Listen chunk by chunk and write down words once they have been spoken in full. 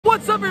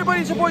What's up, everybody?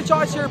 It's your boy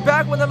Josh here,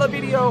 back with another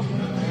video.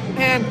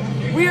 And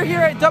we are here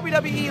at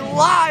WWE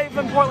Live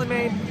in Portland,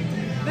 Maine.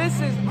 This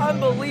is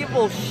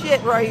unbelievable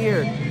shit right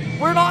here.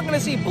 We're not gonna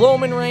see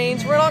Roman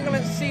Reigns. We're not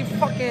gonna see we're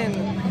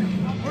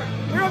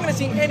not gonna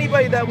see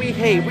anybody that we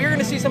hate. We're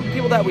gonna see some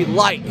people that we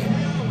like.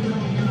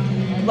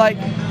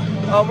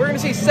 We're gonna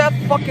see Seth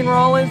fucking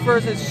Rollins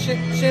versus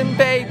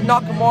Shinsuke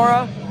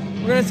Nakamura.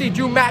 We're gonna see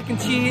Drew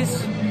McIntyre.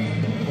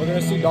 We're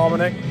gonna see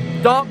Dominic.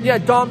 Dom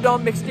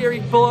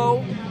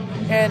Mysterio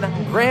and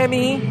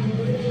Grammy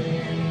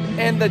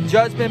and the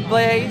Judgment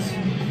Blaze.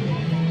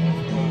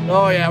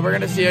 Oh yeah, we're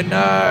gonna see a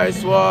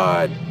nice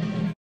one.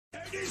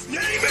 His name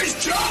is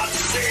John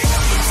Cena.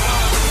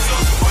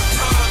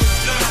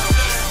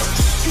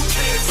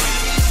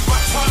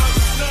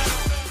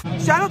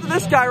 Shout out to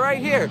this guy right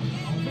here.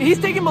 He's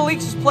taking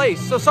Malik's place.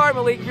 So sorry,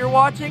 Malik, if you're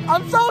watching.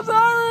 I'm so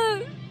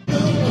sorry.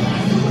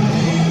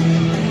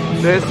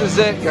 This is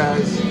it,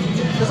 guys.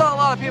 There's not a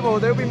lot of people.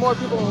 There'll be more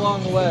people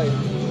along the way.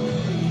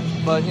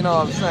 But you know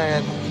what I'm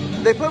saying.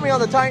 They put me on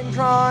the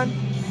Titantron.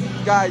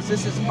 Guys,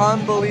 this is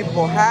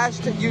unbelievable.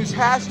 Use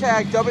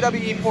hashtag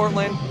WWE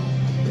Portland.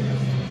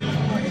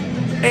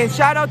 And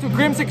shout out to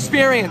Grimm's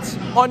Experience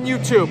on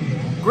YouTube.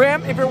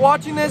 Grimm, if you're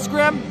watching this,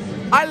 Grimm,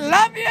 I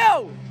love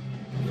you!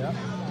 Yeah.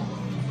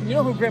 You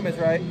know who Grimm is,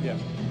 right? Yeah.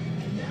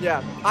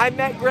 Yeah. I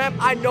met Grimm.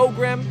 I know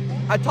Grimm.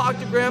 I talked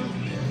to Grimm.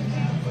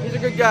 He's a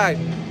good guy.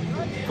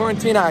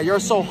 Quarantina,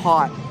 you're so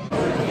hot.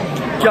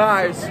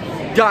 Guys,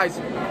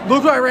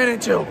 look what I ran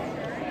into.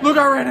 Look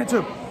what I ran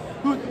into.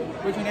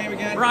 What's your name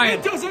again? Ryan.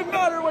 It doesn't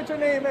matter what your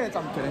name is.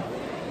 I'm kidding.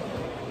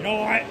 You know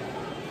what?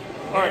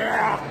 All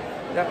right.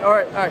 Yeah, all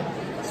right.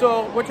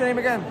 So, what's your name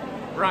again?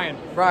 Brian.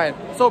 Brian.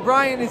 So,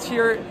 Brian is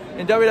here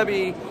in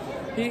WWE.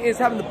 He is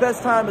having the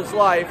best time of his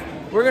life.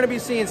 We're going to be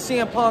seeing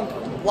CM Punk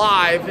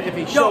live if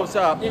he shows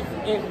up. If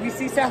we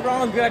see Seth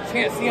Rollins, we got a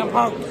chance to see CM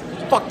Punk.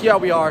 Fuck yeah,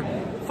 we are.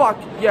 Fuck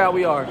yeah,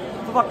 we are.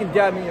 Fucking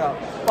dab me up.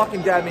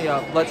 Fucking dab me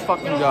up. Let's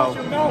fucking go.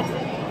 No,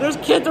 there's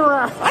kids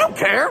around. I don't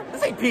care.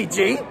 This ain't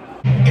PG.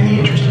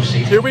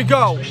 Here we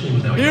go.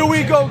 Here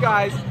we go,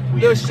 guys.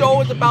 The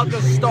show is about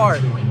to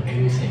start.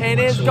 And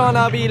it's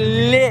gonna be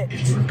lit.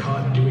 If you are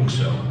caught doing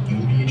so, you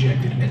will be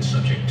ejected and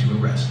subject to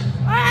arrest.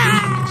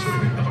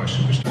 Considerate of our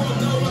superstar.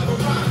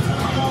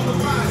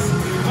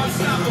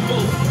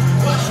 Unstoppable.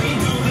 Watch me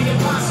do the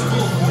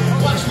impossible.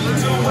 Watch me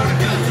do what I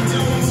got to do.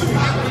 I'm too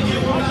hot for you.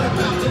 I'm not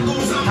about to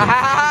lose.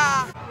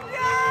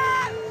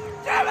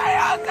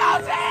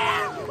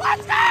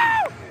 Let's go!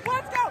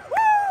 Let's go!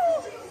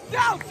 Woo!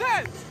 Down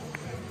set!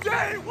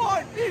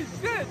 J1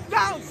 Easton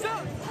down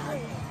set!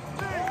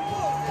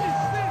 J1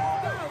 Easton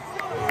down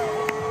set!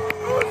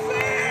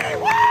 Uzi!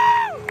 Woo!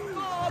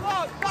 Come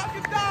on, knock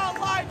it down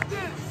like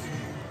this!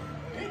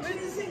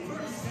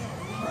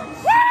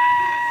 Woo!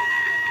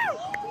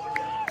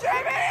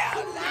 Jimmy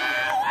Uso!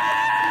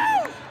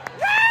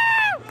 Woo!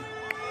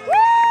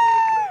 Woo!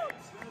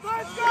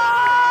 Let's go!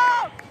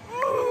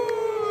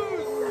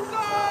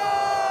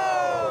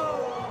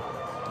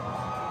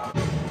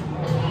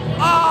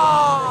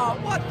 Oh,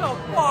 what the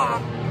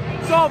fuck?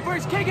 So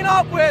first kicking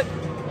off with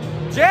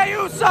Jey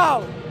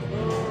Uso.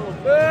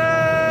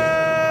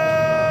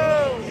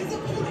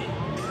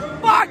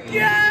 Fuck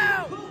you!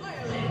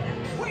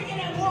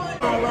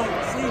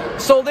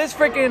 So this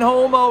freaking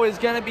homo is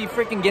gonna be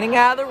freaking getting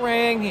out of the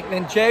ring,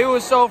 and Jey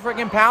Uso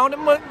freaking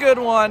pounding a good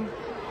one.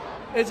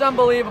 It's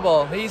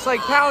unbelievable. He's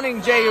like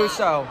pounding Jey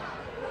Uso.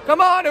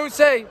 Come on,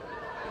 Uzi!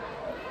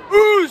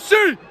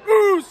 Uzi!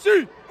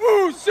 Uzi!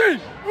 Uzi!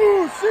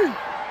 Uzi!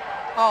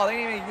 Oh, they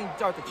didn't even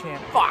start the chant.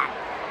 Fuck!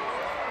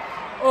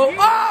 Oh!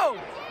 Oh!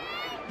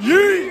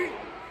 Yeet!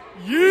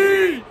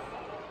 Yeet!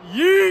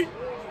 Yeet!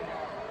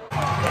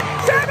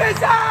 Sami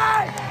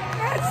Zayn!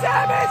 It's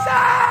Sami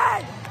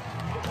Zayn!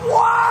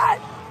 What?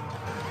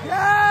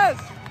 Yes!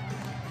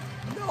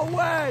 No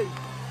way!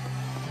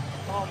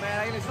 Oh man,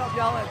 I gotta stop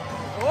yelling.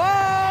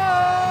 Whoa!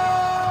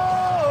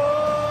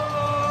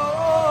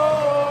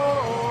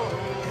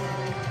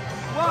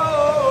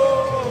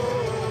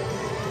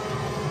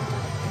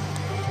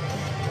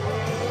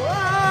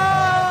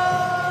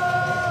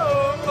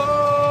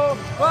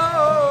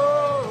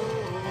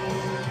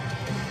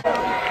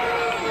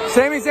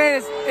 Sami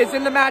Zayn is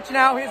in the match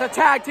now. He's a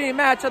tag team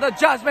match of the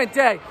Judgment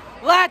Day.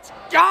 Let's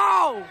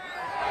go!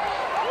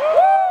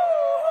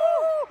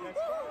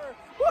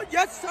 Woo!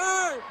 Yes,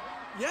 sir!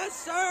 Yes,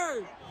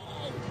 sir!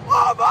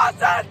 Almost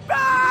is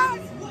back!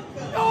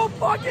 No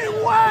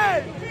fucking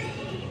way!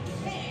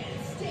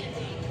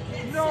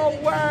 No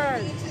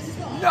way!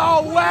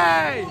 No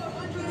way!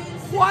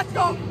 What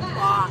the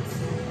fuck?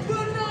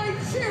 The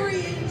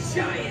Nigerian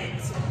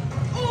Giant!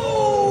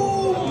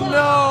 Oh!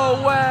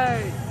 No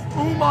way!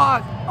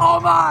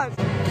 Omos!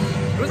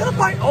 Who's gonna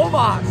fight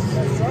Omos?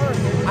 Yes,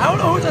 sir. I don't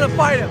know who's gonna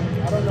fight him.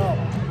 I don't know.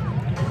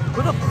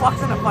 Who the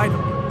fuck's gonna fight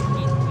him?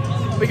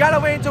 We gotta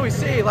wait until we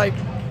see. Like,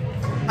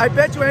 I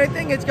bet you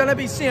anything it's gonna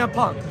be CM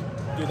Punk.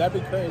 Dude,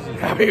 that'd be crazy.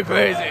 That'd be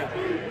crazy.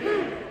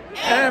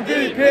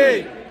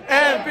 MVP!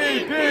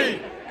 MVP!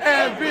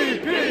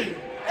 MVP!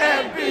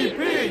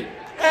 MVP!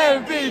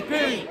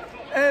 MVP!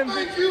 And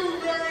Thank you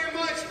very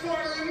much,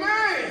 Portland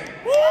Man.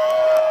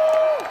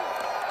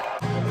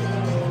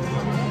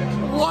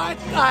 what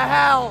the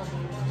hell?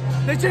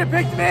 They should have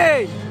picked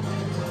me.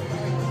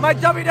 My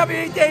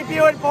WWE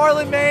debut in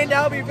Portland, Maine.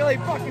 That would be really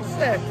fucking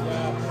sick.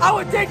 I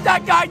would take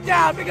that guy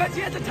down because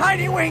he has a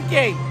tiny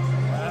winky.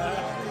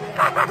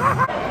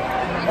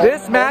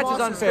 This match is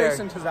unfair.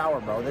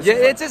 Bro. This Yeah,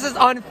 is this is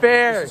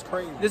unfair. This is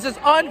crazy. This is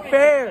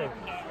unfair.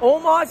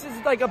 Omos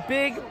is like a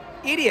big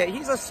idiot.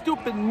 He's a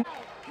stupid.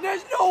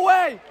 There's no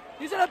way.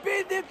 He's gonna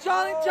beat the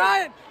Jolly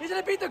Giant. He's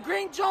gonna beat the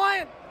Green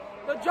Giant.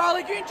 The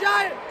Jolly Green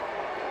Giant.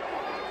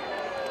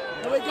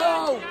 Here we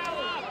go.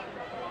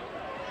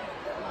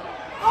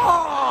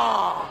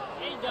 Oh!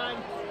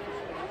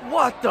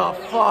 What the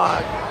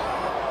fuck?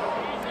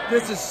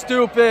 This is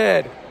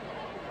stupid.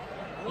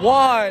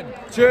 1,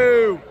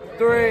 2,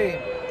 3.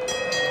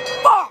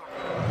 Fuck!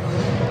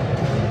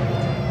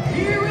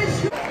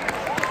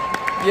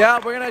 Yeah,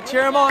 we're gonna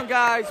cheer him on,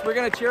 guys. We're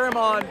gonna cheer him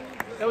on.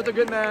 That was a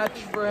good match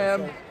for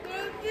him.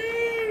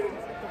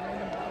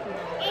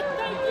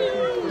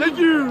 Thank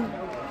you.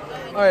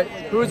 All right,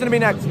 who's gonna be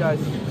next, guys?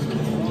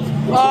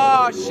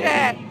 Oh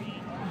shit!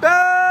 Boo!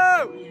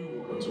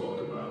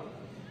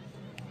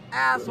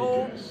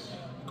 Asshole!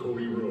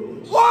 Cody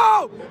Rhodes.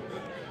 Whoa!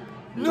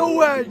 No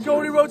way!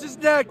 Cody Rhodes is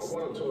next!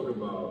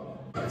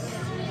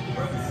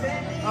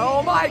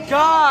 Oh my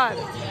god!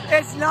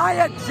 It's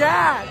Nia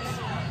Jax!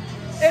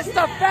 It's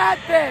the fat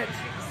bitch!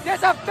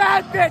 There's a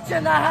fat bitch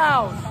in the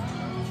house!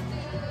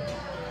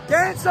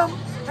 Gain some...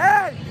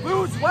 Hey!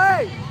 Lose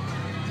weight!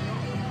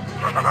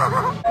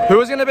 Who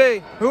is it gonna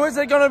be? Who is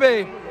it gonna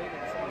be?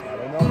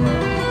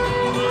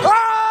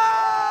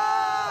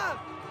 Ah!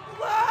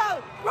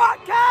 Whoa!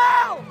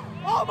 Raquel!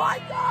 Oh my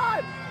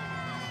god!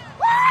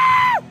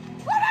 Ah! Oh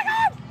my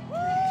god!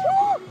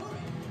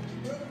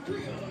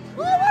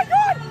 Oh my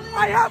god!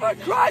 I have a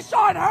crush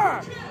on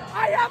her!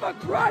 I have a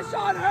crush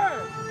on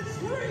her!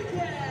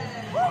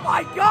 Oh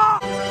my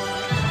god!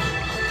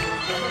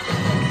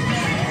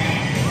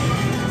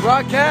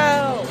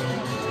 Raquel!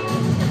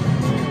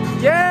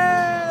 Yeah!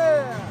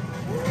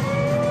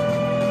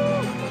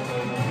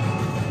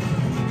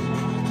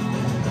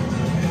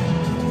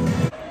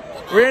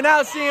 We're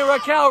now seeing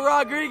Raquel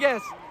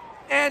Rodriguez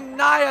and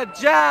Nia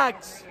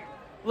Jax.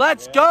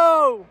 Let's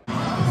go!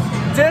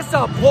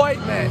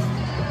 Disappointment.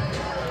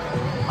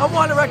 I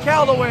wanted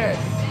Raquel to win.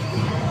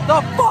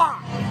 The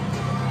fuck?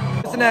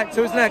 Who's next?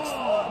 Who's next?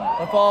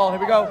 The fall. Here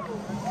we go.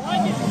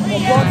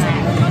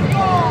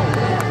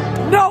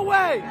 No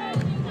way!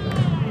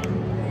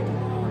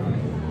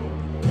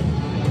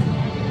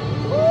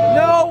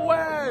 No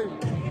way!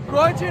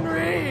 Bronson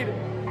Reed.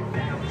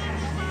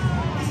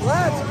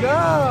 Let's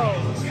go.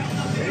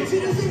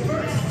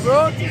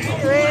 Bronson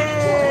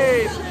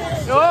Reed.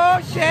 Oh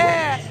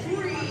shit!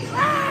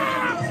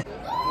 Ah!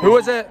 Who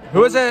is it?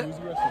 Who is it?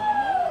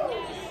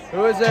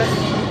 Who is it?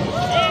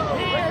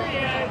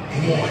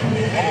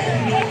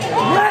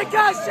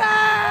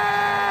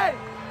 Ricochet!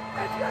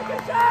 It's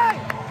Ricochet!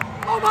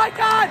 Oh my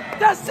god!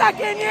 The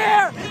second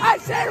year! I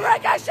said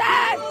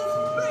Ricochet!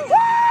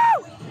 Woo!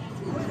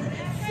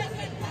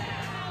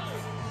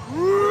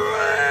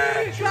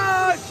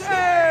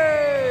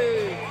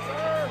 Ricochet!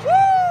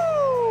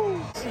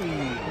 Woo!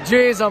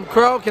 Jeez, I'm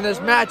croaking this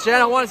match in.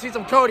 I want to see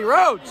some Cody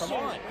Rhodes.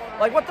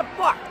 Like, what the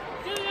fuck?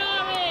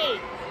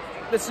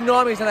 The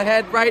tsunami's gonna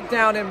head right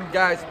down him,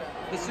 guys.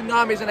 The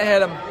tsunami's gonna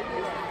hit him.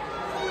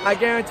 I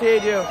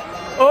guaranteed you.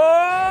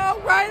 Oh,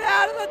 right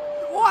out of the...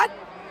 What?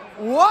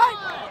 1,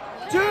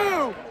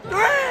 2, 3!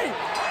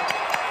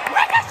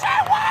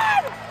 Ricochet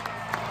won!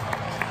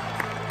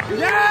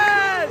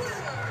 Yes!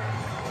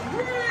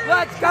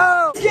 Let's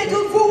go!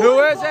 Who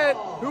is it?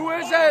 Who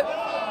is it?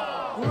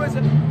 Who is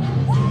it?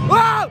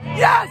 Wow!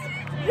 Yes!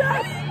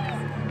 Yes!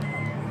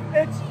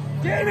 It's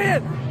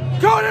Damian!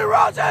 Cody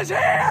Rhodes is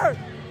here!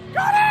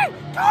 Cody!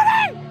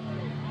 Cody!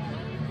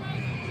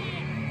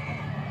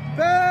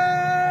 Boo!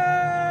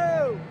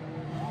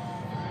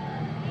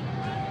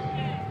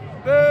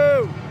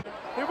 Boo!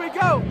 Here we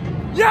go!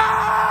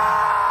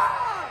 Yeah!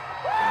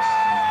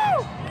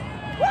 Woo!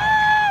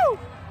 Woo!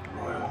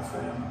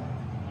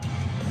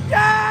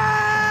 Yeah!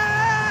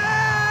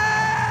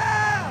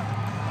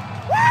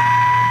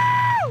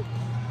 Woo!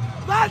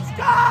 Let's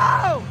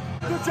go!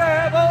 The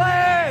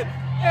Timberland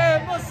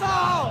and the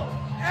song,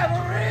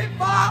 every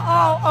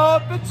fall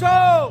of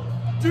patrol,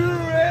 do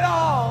it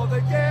all to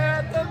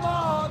get them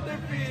on their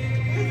feet.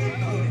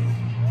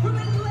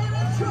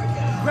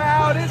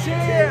 Crowd is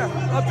here,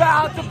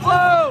 about to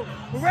blow,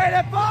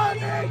 ready for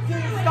me to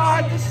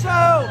start the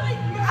show.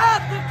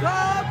 At the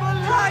club of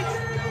lights.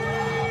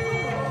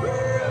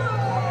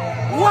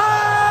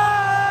 Whoa!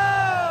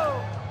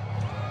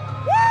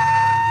 Woo!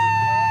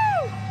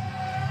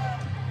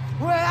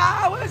 When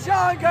I was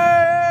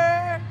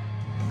younger,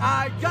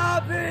 I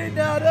copied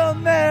another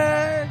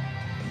man.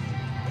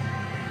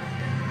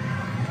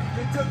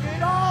 They took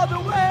it all the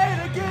way,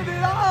 to give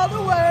it all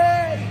the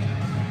way.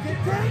 They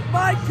take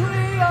my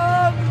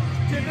freedom,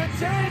 didn't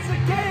change the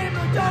game,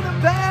 they've done a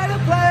better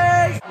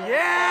place.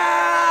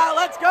 Yeah,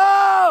 let's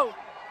go!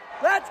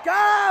 Let's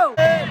go!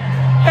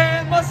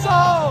 In my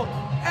soul,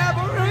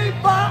 every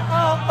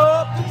ball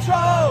of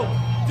control.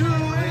 Do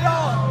it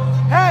all.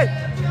 Hey,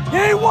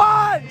 he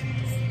won!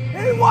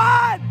 He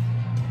won!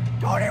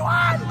 Cody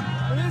won!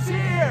 He's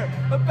here,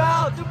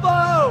 about to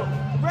blow.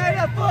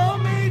 Ready for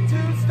me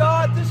to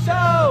start the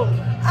show.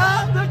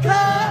 I'm the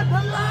cut,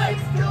 the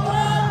lights still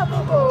up.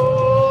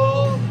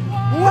 Oh,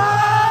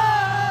 whoa!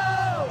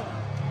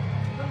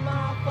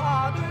 My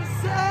father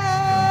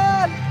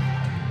said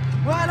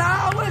when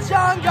I was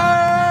younger.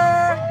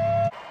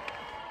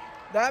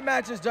 That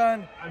match is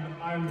done.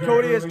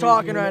 Cody is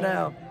talking right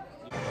now.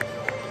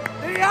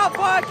 The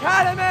Alpha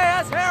Academy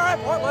is here in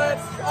Portland.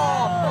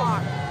 Oh,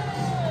 fuck.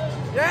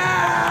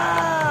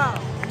 Yeah!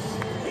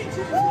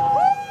 Woo!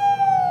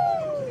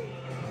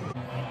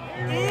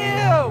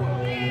 Ew!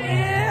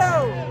 Ew!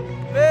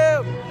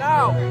 Boo!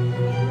 No!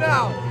 No!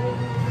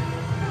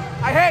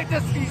 I hate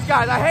these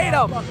guys. I hate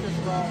them.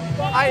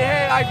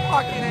 I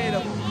fucking hate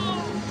them.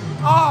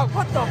 Oh,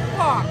 what the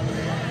fuck?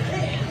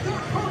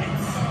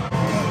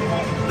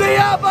 The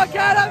Alpha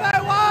Academy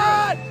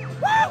won!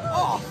 Woo!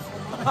 Oh!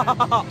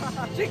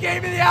 She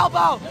gave me the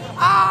elbow.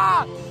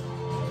 Ah!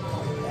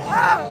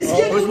 Ah!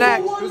 Who's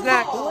next? Who's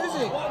next? Who is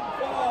it?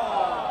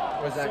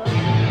 Who's next?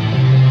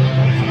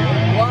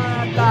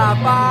 What the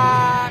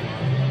fuck?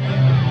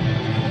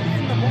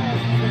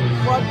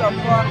 What the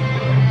fuck?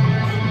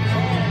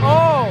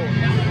 Oh!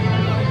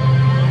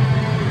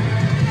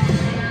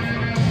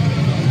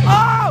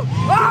 Oh!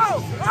 Oh!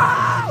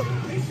 Oh!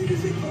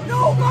 No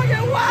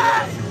fucking way!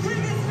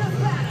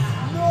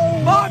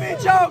 Mommy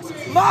jokes!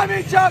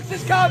 Mommy jokes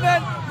is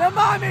coming! The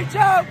mommy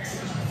jokes!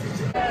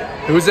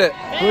 Who is it?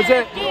 Who is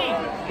it?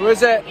 Who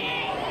is it?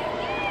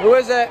 Who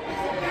is it?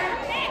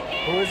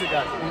 Who is it,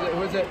 guys?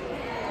 Who is it?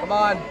 Come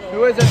on.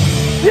 Who is it?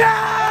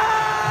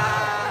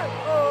 Yeah!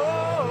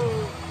 Oh,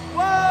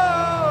 whoa!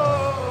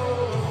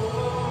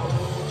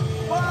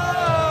 Whoa!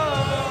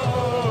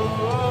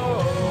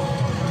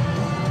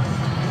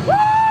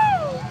 Woo!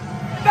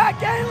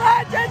 Becky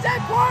Lynch is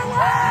in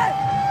Portland!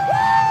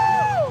 Woo!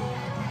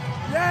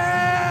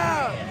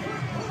 Yeah!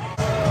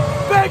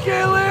 Becky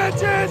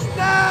Lynch is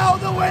now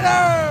the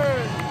winner!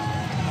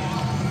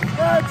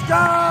 Let's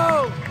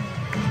go!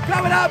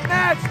 Coming up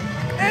next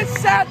is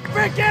Seth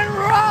freaking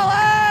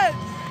Rollins!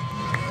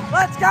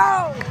 Let's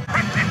go!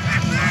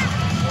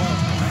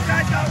 You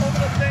guys got over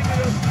the thing with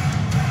him.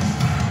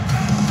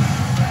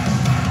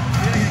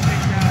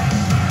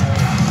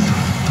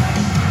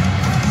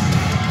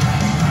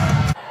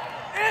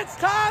 It's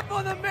time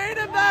for the main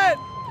event!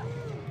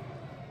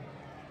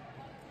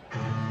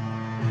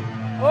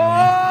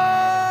 Oh!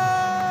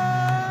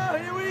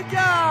 Here we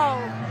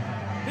go!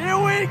 Here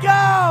we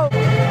go!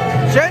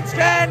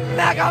 Shinsuke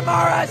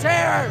Nakamura's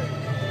here!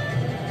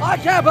 I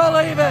can't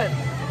believe it!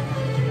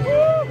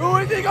 Who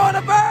is he going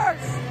to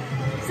first?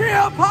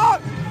 CM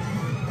Punk!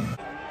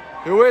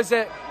 Who is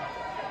it?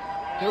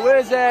 Who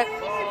is it?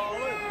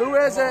 Who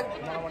is it?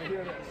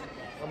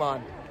 Come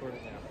on.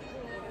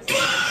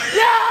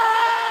 Yeah!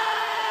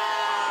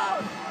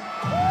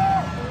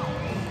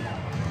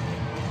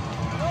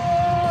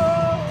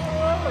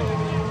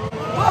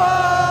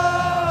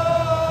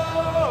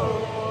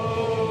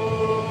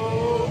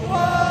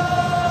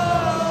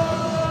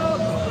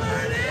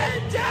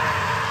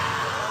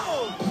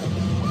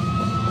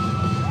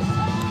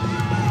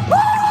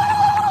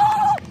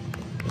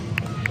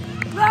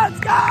 Let's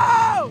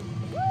go!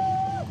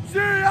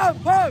 CM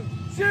Punk!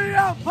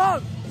 CM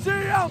Punk!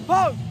 CM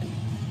Punk!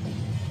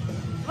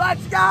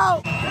 Let's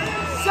go!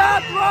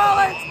 Seth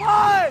Rollins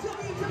won!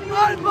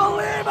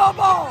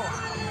 Unbelievable!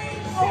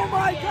 Oh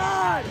my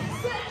God!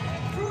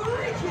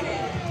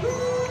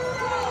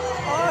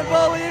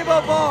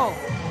 Unbelievable!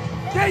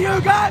 Thank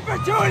you guys for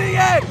tuning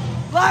in!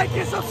 Like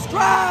and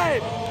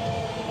subscribe!